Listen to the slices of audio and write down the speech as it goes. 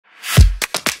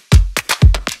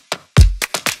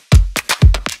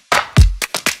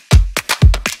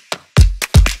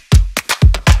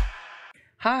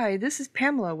Hi, this is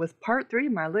Pamela with part 3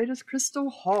 of my latest crystal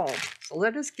haul. So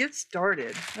let us get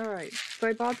started. Alright, so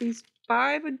I bought these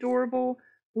 5 adorable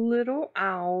little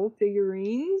owl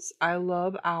figurines. I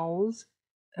love owls.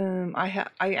 I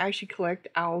actually collect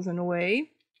owls in a way.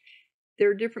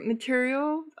 They're different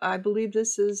material. I believe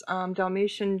this is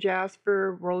Dalmatian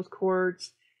jasper, rose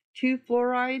quartz, 2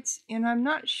 fluorites, and I'm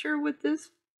not sure what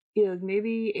this is.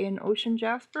 Maybe an ocean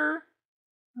jasper?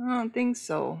 I don't think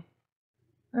so.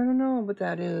 I don't know what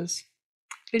that is.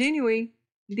 But anyway,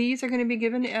 these are going to be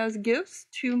given as gifts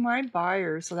to my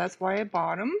buyers. So that's why I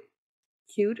bought them.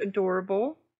 Cute,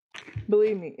 adorable.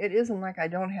 Believe me, it isn't like I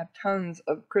don't have tons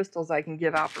of crystals I can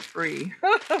give out for free.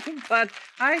 But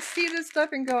I see this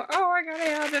stuff and go, oh, I gotta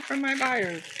have it for my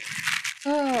buyers.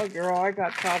 Oh, girl, I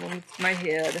got problems with my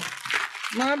head.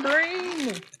 My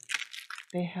brain.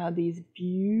 They had these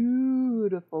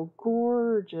beautiful,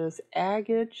 gorgeous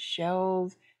agate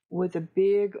shells with a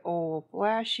big old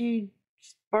flashy,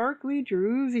 sparkly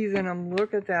Druzys in them.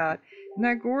 Look at that. Isn't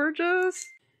that gorgeous?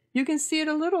 You can see it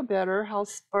a little better, how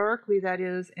sparkly that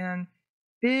is. And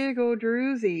big old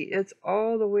Druzy. It's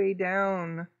all the way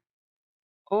down.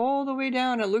 All the way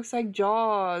down. It looks like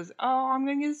Jaws. Oh, I'm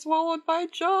going to get swallowed by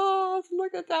Jaws.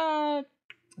 Look at that.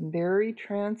 Very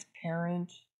transparent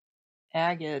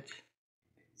agate.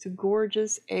 It's a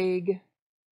gorgeous egg.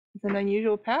 It's an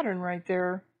unusual pattern right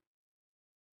there.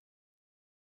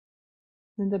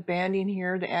 And the banding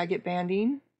here, the agate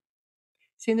banding.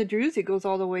 See, the Druzy goes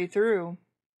all the way through.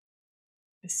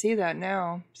 I see that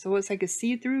now. So it's like a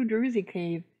see-through Druzy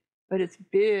cave, but it's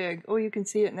big. Oh, you can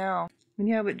see it now. When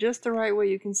you have it just the right way,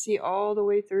 you can see all the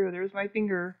way through. There's my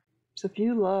finger. So if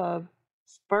you love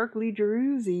sparkly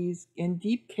Druzys in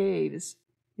deep caves,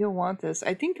 you'll want this.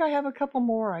 I think I have a couple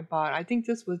more I bought. I think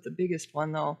this was the biggest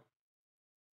one though.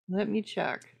 Let me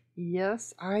check.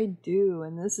 Yes, I do.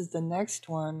 And this is the next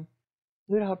one.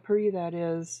 Look at how pretty that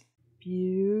is.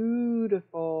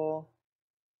 Beautiful.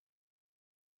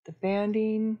 The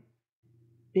banding.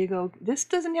 Big oak. This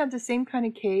doesn't have the same kind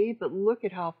of cave, but look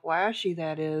at how flashy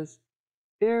that is.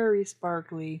 Very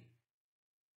sparkly.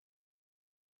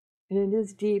 And it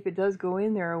is deep. It does go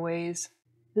in there a ways.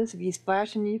 This would be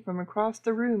splashing you from across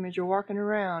the room as you're walking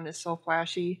around. It's so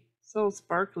flashy. So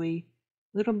sparkly.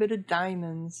 Little bit of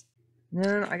diamonds. And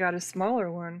then I got a smaller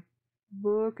one.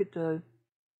 Look at the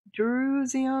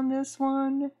Druzy on this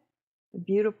one. The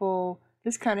beautiful,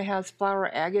 this kind of has flower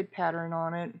agate pattern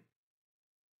on it.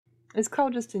 It's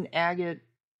called just an agate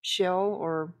shell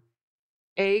or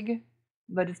egg,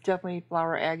 but it's definitely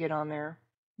flower agate on there.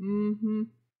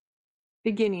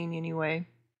 Beginning anyway.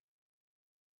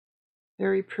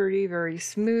 Very pretty, very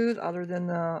smooth, other than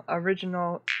the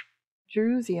original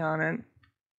Druzy on it.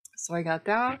 So I got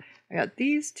that. I got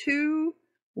these two,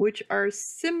 which are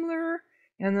similar,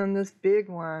 and then this big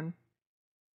one,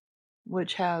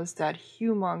 which has that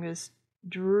humongous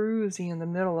Druzy in the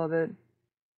middle of it.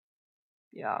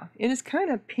 Yeah, and it's kind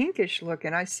of pinkish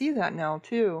looking. I see that now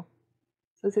too.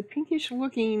 So it's a pinkish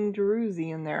looking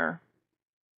Druzy in there.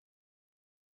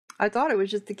 I thought it was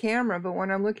just the camera, but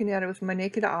when I'm looking at it with my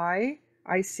naked eye,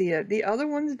 I see it. The other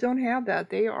ones don't have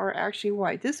that. They are actually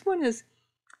white. This one is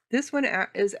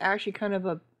actually kind of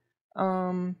a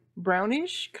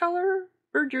brownish color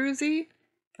for Druzy,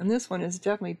 and this one is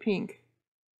definitely pink.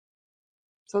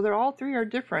 So they're all three are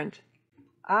different.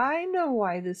 I know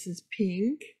why this is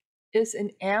pink. It's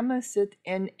an amethyst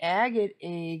and agate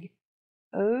egg.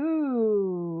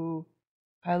 Oh,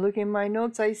 I look in my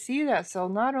notes, I see that. So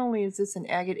not only is this an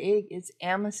agate egg, it's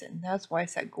amethyst, and that's why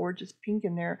it's that gorgeous pink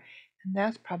in there, and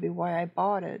that's probably why I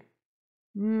bought it.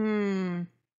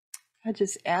 That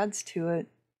just adds to it,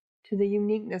 to the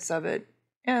uniqueness of it,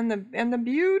 and the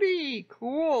beauty.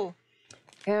 Cool.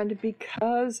 And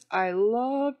because I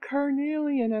love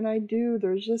Carnelian, and I do,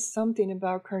 there's just something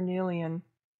about Carnelian.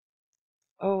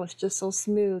 Oh, it's just so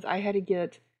smooth. I had to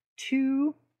get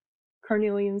 2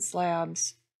 Carnelian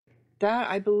slabs. That,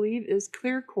 I believe, is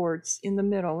clear quartz in the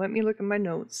middle. Let me look at my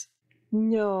notes.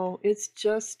 No, it's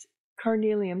just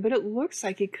Carnelian, but it looks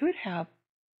like it could have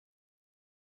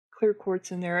clear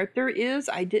quartz in there. If there is,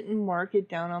 I didn't mark it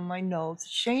down on my notes.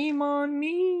 Shame on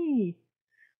me.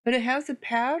 But it has a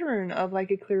pattern of like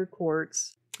a clear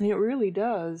quartz. It really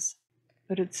does.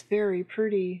 But it's very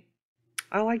pretty.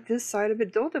 I like this side of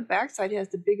it. Though the back side has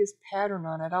the biggest pattern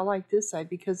on it, I like this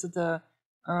side because of the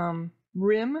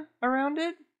rim around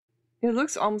it. It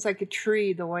looks almost like a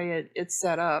tree the way it's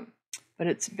set up. But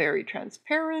it's very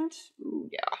transparent. Ooh,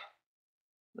 yeah.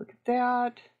 Look at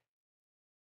that.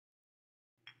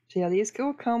 So yeah, these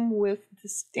will come with the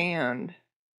stand.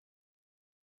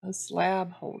 A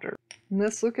slab holder. And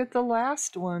let's look at the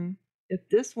last one. If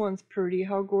this one's pretty,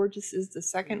 how gorgeous is the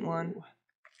second one?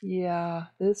 Yeah,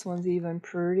 this one's even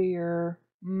prettier.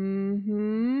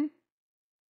 Look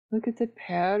at the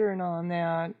pattern on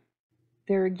that.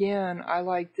 There again, I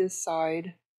like this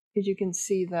side because you can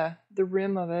see the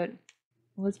rim of it.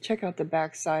 Let's check out the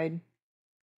back side.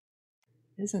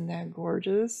 Isn't that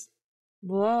gorgeous?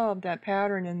 Love that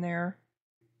pattern in there.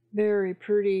 Very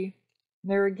pretty.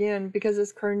 There again, because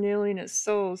it's carnelian, it's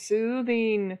so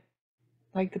soothing.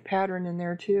 Like the pattern in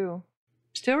there too.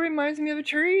 Still reminds me of a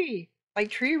tree, like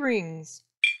tree rings.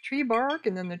 Tree bark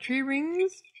and then the tree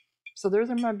rings. So those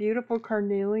are my beautiful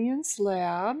carnelian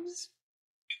slabs.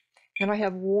 And I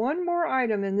have one more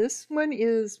item, and this one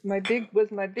is my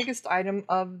biggest item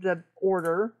of the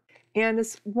order. And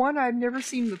it's one I've never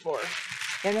seen before.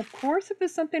 And of course, if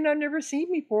it's something I've never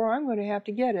seen before, I'm going to have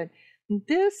to get it.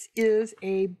 This is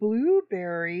a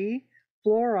blueberry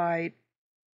fluorite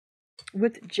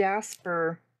with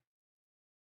jasper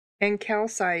and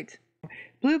calcite.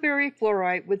 Blueberry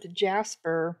fluorite with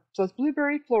jasper. So it's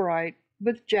blueberry fluorite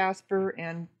with jasper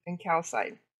and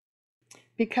calcite.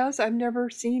 Because I've never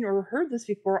seen or heard this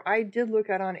before, I did look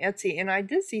at on Etsy, and I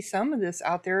did see some of this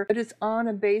out there, but it's on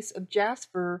a base of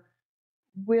jasper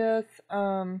with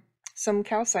some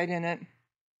calcite in it.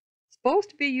 It's supposed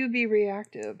to be UV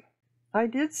reactive. I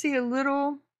did see a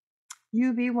little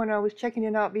UV when I was checking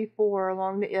it out before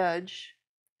along the edge,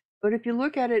 but if you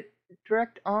look at it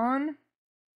direct on,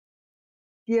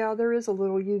 yeah, there is a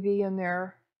little UV in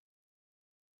there.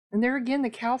 And there again, the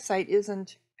calcite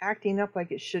isn't acting up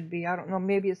like it should be. I don't know,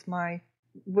 maybe it's my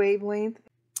wavelength.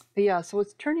 But yeah, so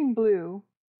it's turning blue.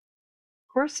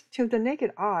 Of course, to the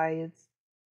naked eye,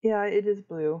 it is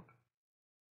blue.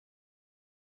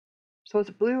 So it's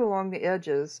blue along the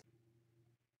edges.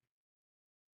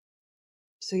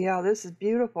 So yeah, this is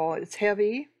beautiful. It's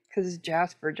heavy because it's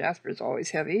jasper. Jasper is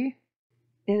always heavy.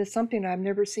 And it's something I've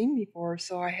never seen before,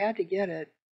 so I had to get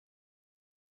it.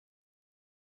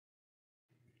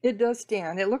 It does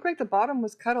stand. It looked like the bottom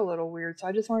was cut a little weird, so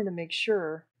I just wanted to make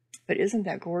sure. But isn't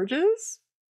that gorgeous?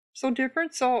 So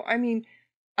different. So, I mean,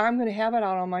 I'm going to have it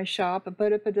out on my shop,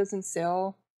 but if it doesn't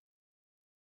sell,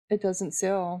 it doesn't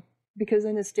sell. Because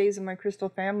then it stays in my crystal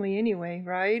family anyway,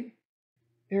 right?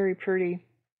 Very pretty.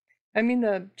 I mean,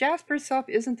 the jasper itself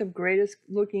isn't the greatest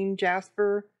looking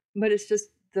jasper, but it's just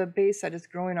the base that it's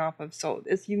growing off of. So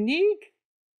it's unique.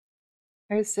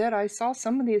 Like I said, I saw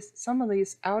some of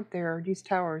these out there, these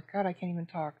towers. God, I can't even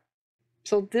talk.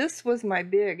 So this was my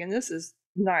big, and this is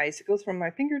nice. It goes from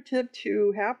my fingertip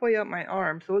to halfway up my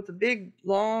arm. So it's a big,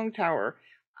 long tower.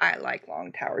 I like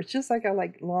long towers, just like I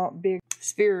like long, big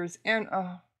spheres. And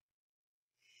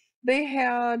they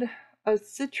had a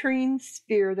citrine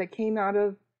sphere that came out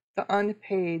of the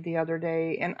unpaid the other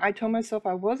day, and I told myself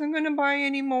I wasn't going to buy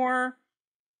any more.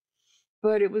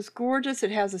 But it was gorgeous.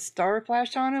 It has a star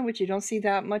flash on it, which you don't see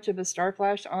that much of a star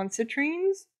flash on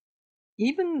citrines.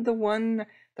 Even the one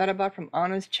that I bought from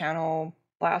Anna's channel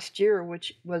last year,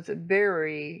 which was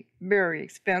very, very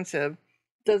expensive,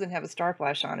 doesn't have a star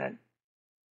flash on it.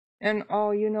 And oh,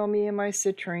 you know me and my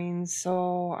citrines,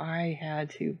 so I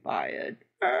had to buy it.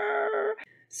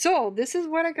 So this is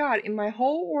what I got in my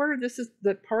whole order. This is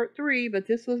the part 3, but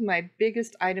this was my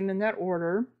biggest item in that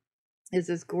order. Is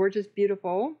this gorgeous,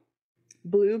 beautiful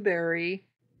blueberry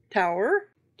tower,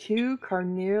 2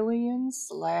 carnelian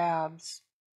slabs.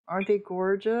 Aren't they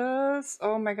gorgeous?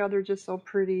 Oh my god, they're just so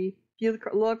pretty. If you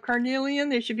love carnelian,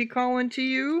 they should be calling to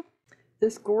you.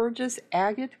 This gorgeous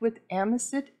agate with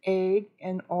amethyst egg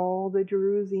and all the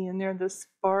druzy in there, the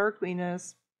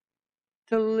sparkliness.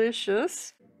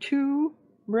 Delicious. 2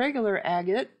 regular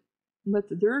agate with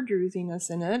their druziness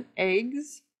in it.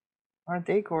 Eggs. Aren't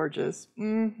they gorgeous?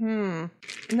 And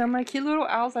then my cute little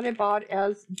owls that I bought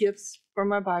as gifts for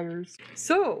my buyers.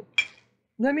 So,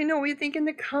 let me know what you think in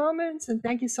the comments, and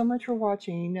thank you so much for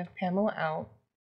watching. Pamela out.